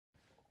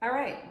All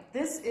right,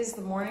 this is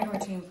the morning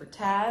routine for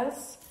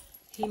Taz.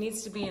 He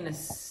needs to be in a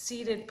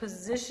seated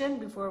position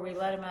before we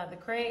let him out of the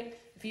crate.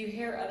 If you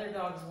hear other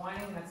dogs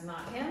whining, that's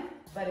not him,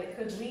 but it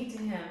could lead to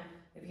him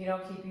if you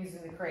don't keep using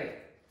the crate.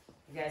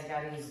 You guys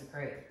gotta use the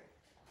crate.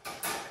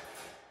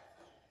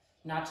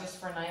 Not just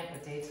for night,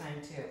 but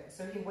daytime too.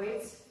 So he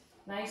waits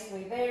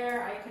nicely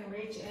there. I can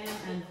reach in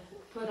and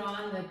put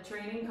on the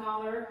training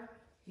collar.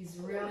 He's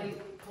really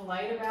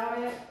polite about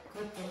it.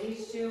 Clip the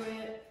leash to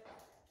it.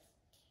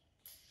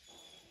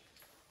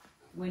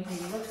 When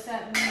he looks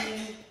at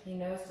me, he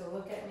knows to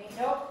look at me.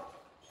 Nope.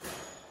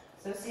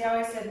 So see how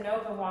I said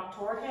nope and walk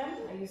toward him?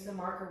 I use the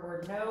marker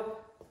word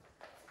nope.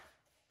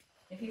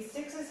 If he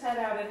sticks his head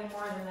out any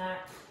more than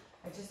that,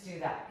 I just do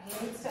that.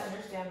 He needs to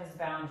understand this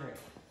boundary.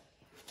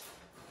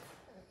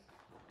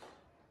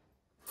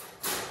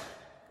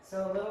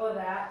 So a little of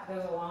that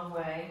goes a long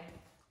way.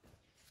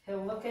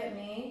 He'll look at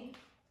me.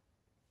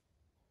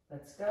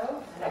 Let's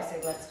go. And I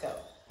say, let's go.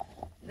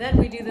 Then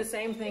we do the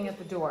same thing at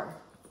the door.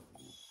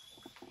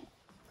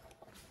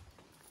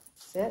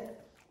 Sit.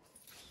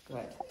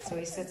 Good. So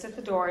he sits at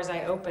the door as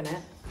I open it.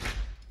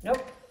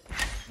 Nope.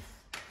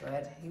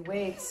 Good. He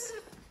waits.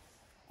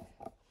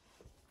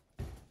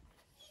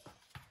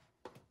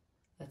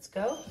 Let's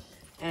go.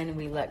 And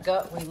we let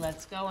go.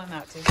 Let's go. I'm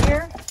out to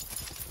here.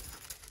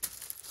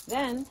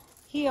 Then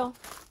heel.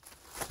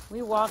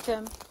 We walk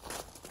him.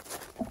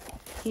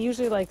 He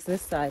usually likes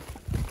this side.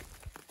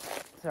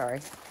 Sorry.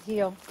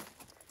 Heel.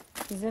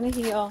 He's in a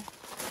heel.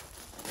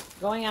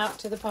 Going out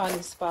to the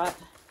potty spot.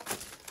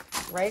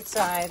 Right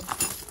side.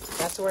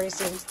 That's where he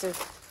seems to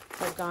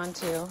have gone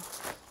to.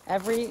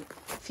 Every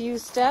few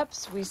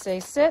steps, we say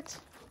sit.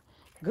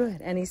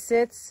 Good. And he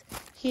sits.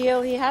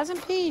 Heel. He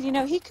hasn't peed. You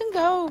know, he can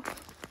go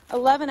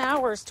 11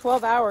 hours,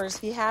 12 hours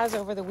he has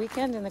over the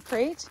weekend in the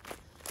crate.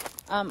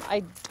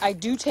 I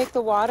do take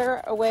the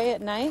water away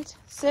at night.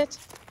 Sit.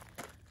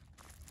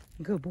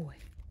 Good boy.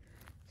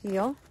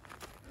 Heel.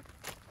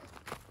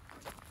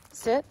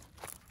 Sit.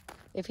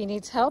 If he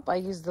needs help, I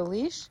use the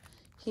leash.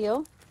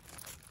 Heel.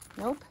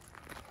 Nope.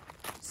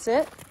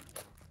 Sit.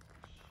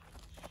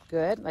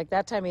 Good. Like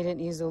that time he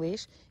didn't use the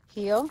leash.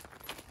 Heel.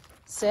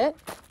 Sit.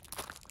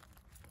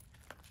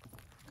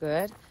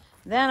 Good.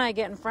 Then I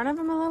get in front of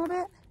him a little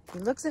bit. He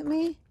looks at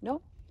me.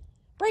 Nope.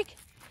 Break.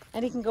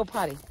 And he can go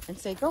potty and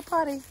say, go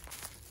potty.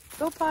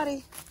 Go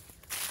potty.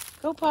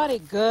 Go potty.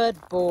 Good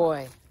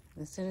boy.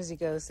 As soon as he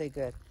goes, say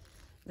good.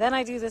 Then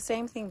I do the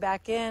same thing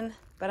back in,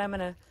 but I'm going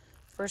to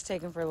first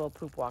take him for a little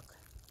poop walk.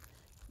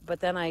 But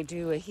then I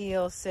do a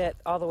heel, sit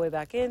all the way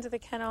back into the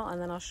kennel,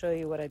 and then I'll show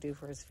you what I do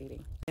for his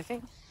feeding.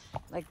 Sniffing.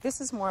 Like this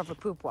is more of a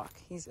poop walk.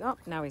 Oh,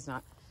 now he's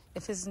not.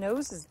 If his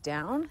nose is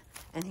down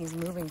and he's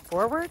moving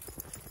forward,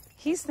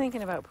 he's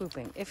thinking about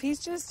pooping. If he's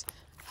just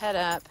head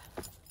up,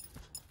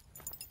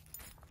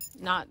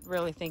 not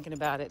really thinking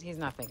about it, he's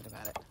not thinking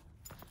about it.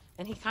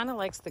 And he kind of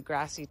likes the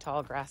grassy,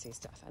 tall, grassy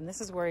stuff. And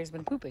this is where he's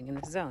been pooping, in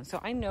this zone. So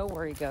I know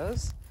where he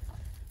goes.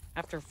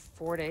 After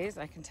 4 days,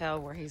 I can tell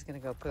where he's going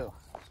to go poo.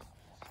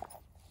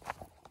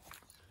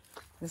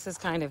 This is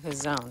kind of his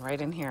zone, right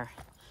in here.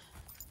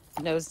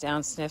 Nose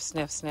down, sniff,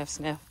 sniff, sniff,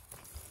 sniff.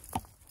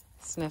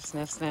 Sniff,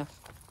 sniff, sniff.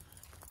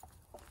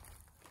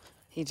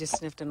 He just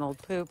sniffed an old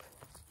poop.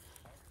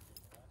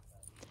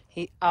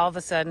 All of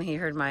a sudden, he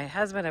heard my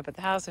husband up at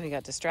the house, so he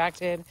got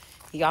distracted.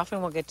 He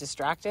often will get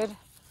distracted.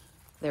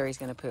 There, he's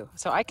going to poo.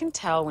 So I can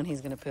tell when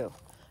he's going to poo.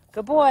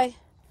 Good boy.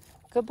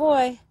 Good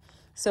boy.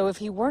 So if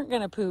he weren't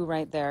going to poo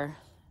right there,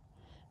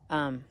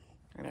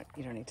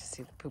 you don't need to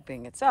see the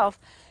pooping itself.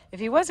 If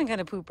he wasn't going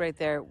to poop right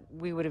there,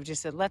 we would have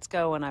just said, let's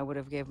go, and I would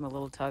have gave him a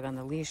little tug on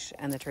the leash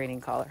and the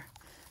training collar.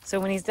 So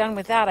when he's done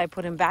with that, I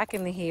put him back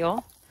in the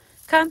heel.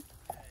 Come.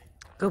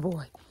 Good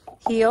boy.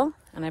 Heel,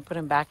 and I put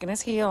him back in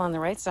his heel on the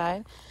right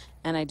side,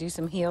 and I do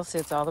some heel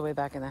sits all the way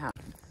back in the house.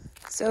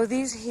 So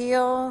these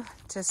heel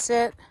to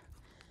sit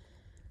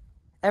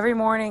every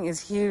morning is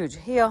huge.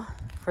 Heel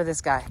for this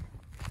guy.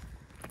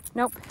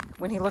 Nope.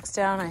 When he looks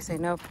down, I say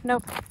nope,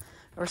 nope,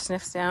 or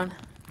sniffs down.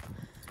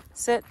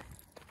 Sit.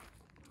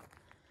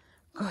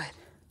 Good.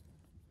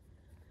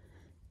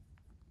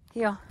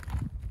 Heel.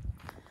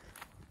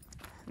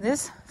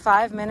 This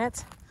 5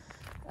 minutes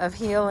of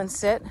heel and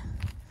sit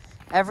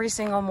every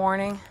single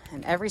morning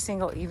and every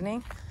single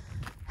evening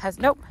has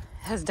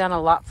done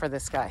a lot for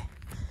this guy.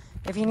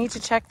 If you need to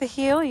check the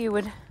heel, you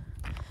would,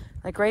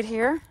 like right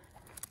here,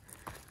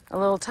 a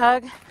little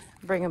tug,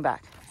 bring him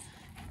back.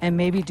 And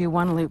maybe do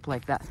one loop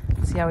like that.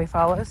 See how he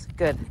follows?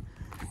 Good.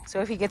 So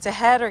if he gets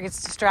ahead or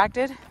gets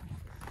distracted,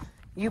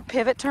 you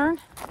pivot turn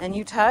and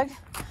you tug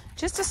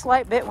just a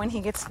slight bit when he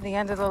gets to the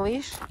end of the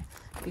leash,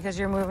 because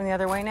you're moving the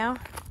other way now.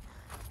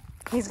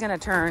 He's going to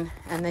turn,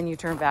 and then you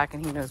turn back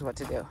and he knows what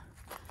to do.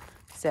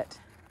 Sit.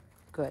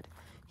 Good.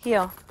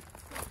 Heel.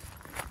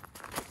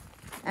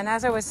 And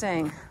as I was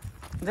saying,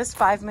 this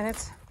 5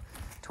 minutes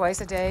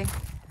twice a day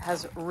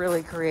has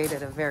really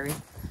created a very,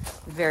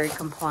 very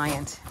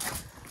compliant,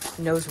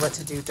 knows what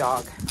to do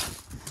dog.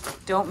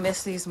 Don't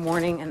miss these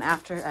morning and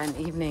after and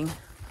evening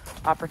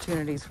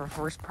opportunities for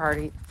first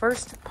potty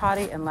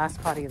and last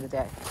potty of the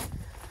day.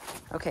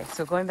 Okay,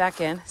 so going back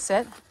in,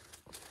 sit.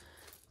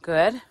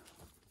 Good.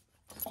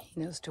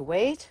 He knows to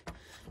wait.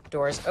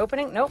 Door's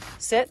opening. Nope,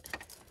 sit.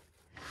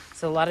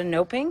 So a lot of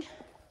noping.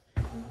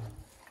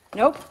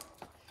 Nope.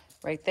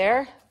 Right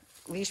there.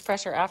 Leash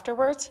pressure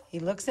afterwards. He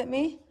looks at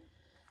me.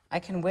 I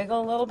can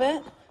wiggle a little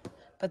bit,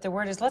 but the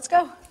word is let's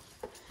go.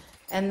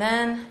 And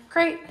then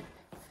crate.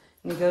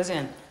 And he goes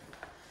in.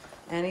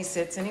 And he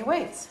sits and he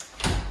waits.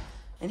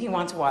 And he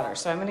wants water.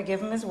 So I'm going to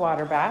give him his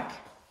water back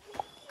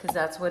because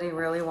that's what he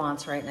really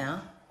wants right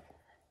now.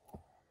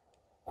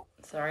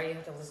 Sorry, you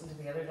have to listen to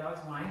the other dog's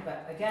whine.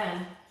 But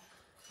again,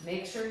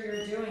 make sure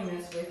you're doing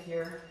this with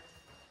your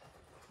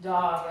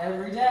dog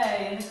every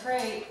day in the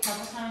crate, a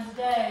couple times a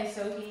day,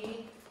 so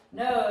he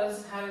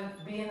knows how to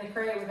be in the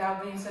crate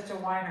without being such a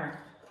whiner.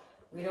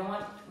 We don't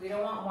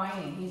want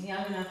whining. He's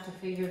young enough to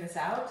figure this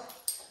out.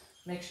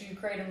 Make sure you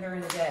crate him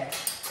during the day.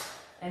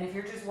 And if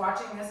you're just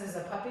watching this as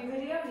a puppy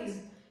video,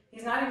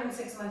 he's not even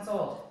 6 months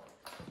old.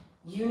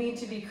 You need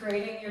to be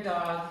crating your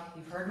dog.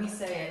 You've heard me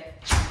say it.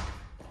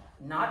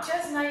 Not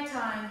just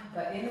nighttime,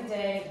 but in the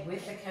day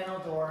with the kennel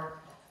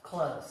door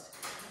closed.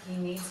 He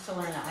needs to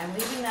learn that. I'm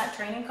leaving that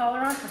training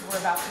collar on because we're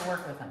about to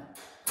work with him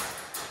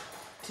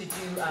to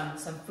do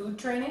some food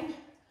training.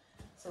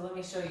 So let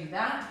me show you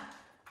that.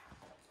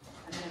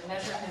 I'm going to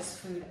measure his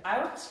food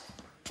out.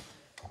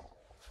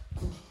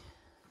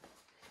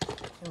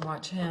 And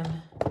watch him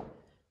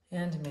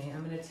and me.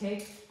 I'm going to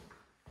take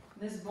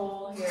this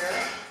bowl here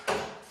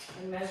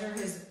and measure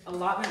his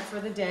allotment for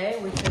the day,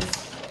 which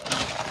is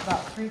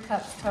about 3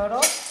 cups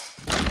total.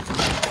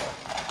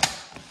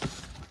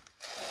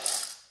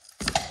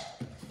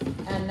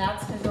 And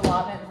that's his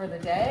allotment for the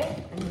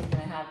day. And he's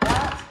going to have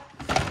that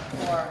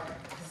for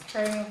his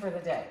training for the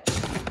day.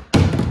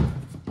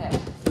 Okay,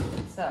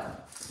 so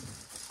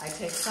I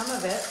take some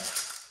of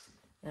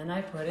it and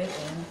I put it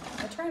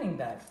in a training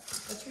bag,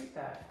 a treat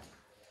bag.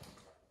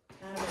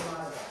 Kind of a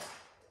lot of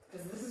it.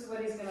 Because this is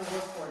what he's going to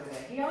look for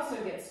today. He also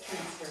gets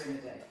treats during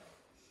the day.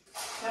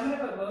 So I'm going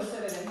to put most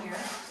of it in here.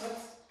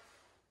 Whoops.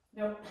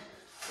 Nope.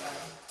 Sorry.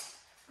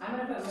 I'm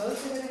going to put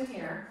most of it in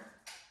here.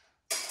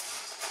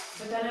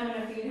 But then I'm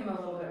going to feed him a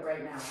little bit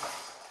right now.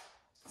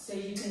 So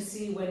you can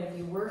see when if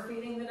you were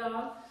feeding the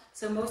dog.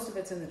 So most of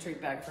it's in the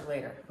treat bag for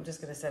later. I'm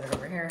just going to set it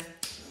over here.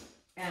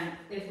 And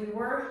if we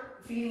were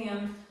feeding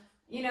him,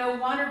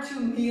 1 or 2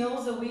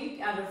 meals a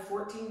week out of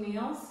 14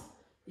 meals,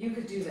 you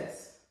could do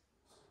this.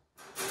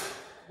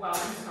 Well,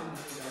 he's home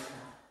with you guys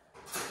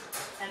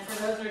now. And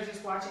for those that are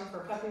just watching for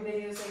puppy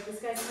videos, like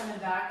this guy's coming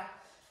back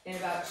in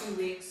about 2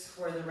 weeks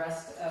for the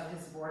rest of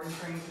his boarding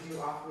training to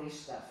do off-leash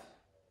stuff.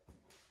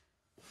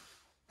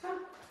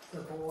 Come,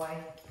 good boy.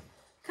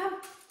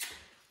 Come,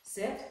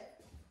 sit,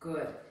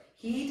 good.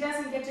 He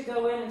doesn't get to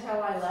go in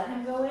until I let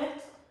him go in,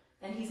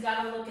 and he's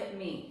got to look at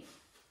me.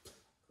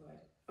 Good,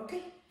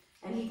 okay,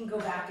 and he can go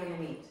back in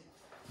and eat.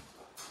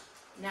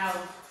 Now,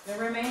 the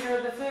remainder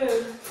of the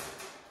food,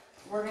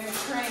 we're going to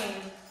train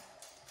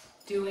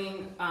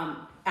doing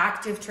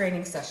active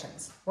training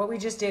sessions. What we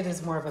just did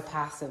is more of a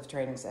passive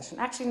training session.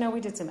 Actually, no,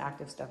 we did some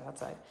active stuff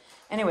outside.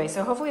 Anyway,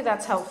 so hopefully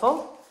that's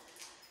helpful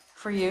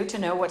for you to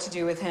know what to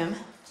do with him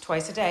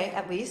twice a day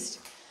at least.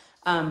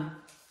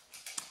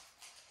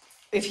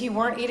 If he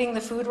weren't eating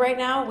the food right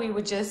now, we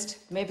would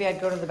maybe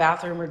I'd go to the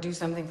bathroom or do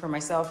something for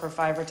myself for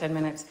 5 or 10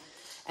 minutes.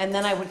 And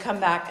then I would come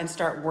back and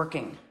start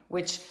working,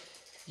 which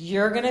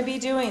you're going to be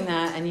doing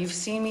that. And you've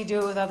seen me do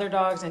it with other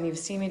dogs and you've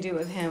seen me do it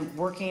with him,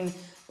 working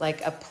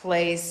like a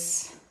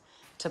place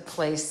to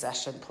place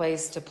session,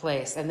 place to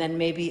place. And then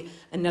maybe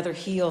another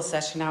heel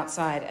session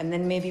outside. And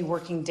then maybe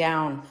working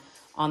down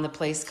on the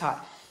place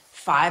cot.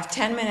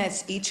 5-10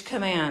 minutes each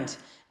command.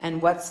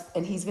 And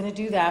he's going to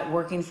do that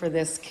working for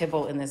this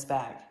kibble in this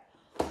bag.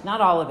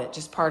 Not all of it,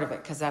 just part of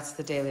it, because that's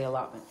the daily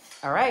allotment.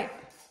 All right.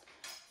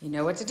 You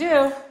know what to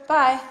do.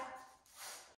 Bye.